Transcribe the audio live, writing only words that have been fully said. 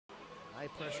High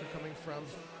pressure coming from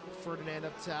Ferdinand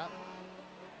up top.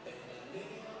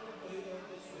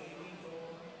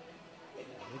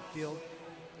 Midfield,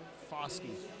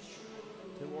 Foskey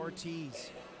to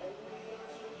Ortiz.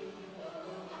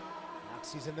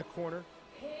 Maxey's in the corner.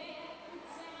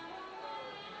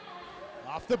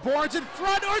 Off the boards in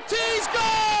front, Ortiz, goal!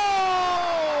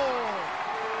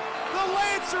 The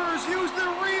Lancers use the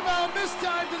rebound this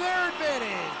time to their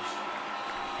advantage.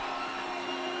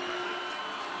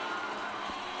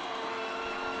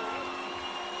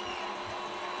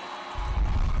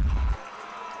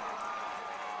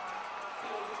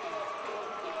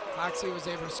 Hoxie was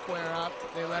able to square up.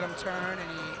 They let him turn, and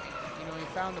he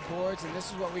found the boards. And this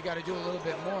is what we got to do a little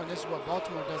bit more. And this is what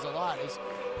Baltimore does a lot: is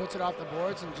puts it off the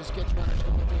boards and just gets runners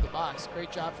going through the box.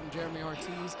 Great job from Jeremy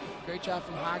Ortiz. Great job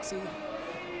from Hoxie.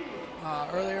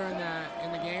 Earlier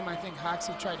in the game, I think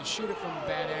Hoxie tried to shoot it from a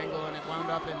bad angle, and it wound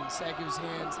up in Sagu's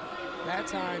hands. That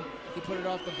time, he put it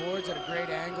off the boards at a great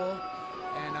angle,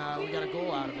 and we got a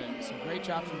goal out of it. So great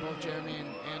job from both Jeremy and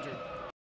Andrew.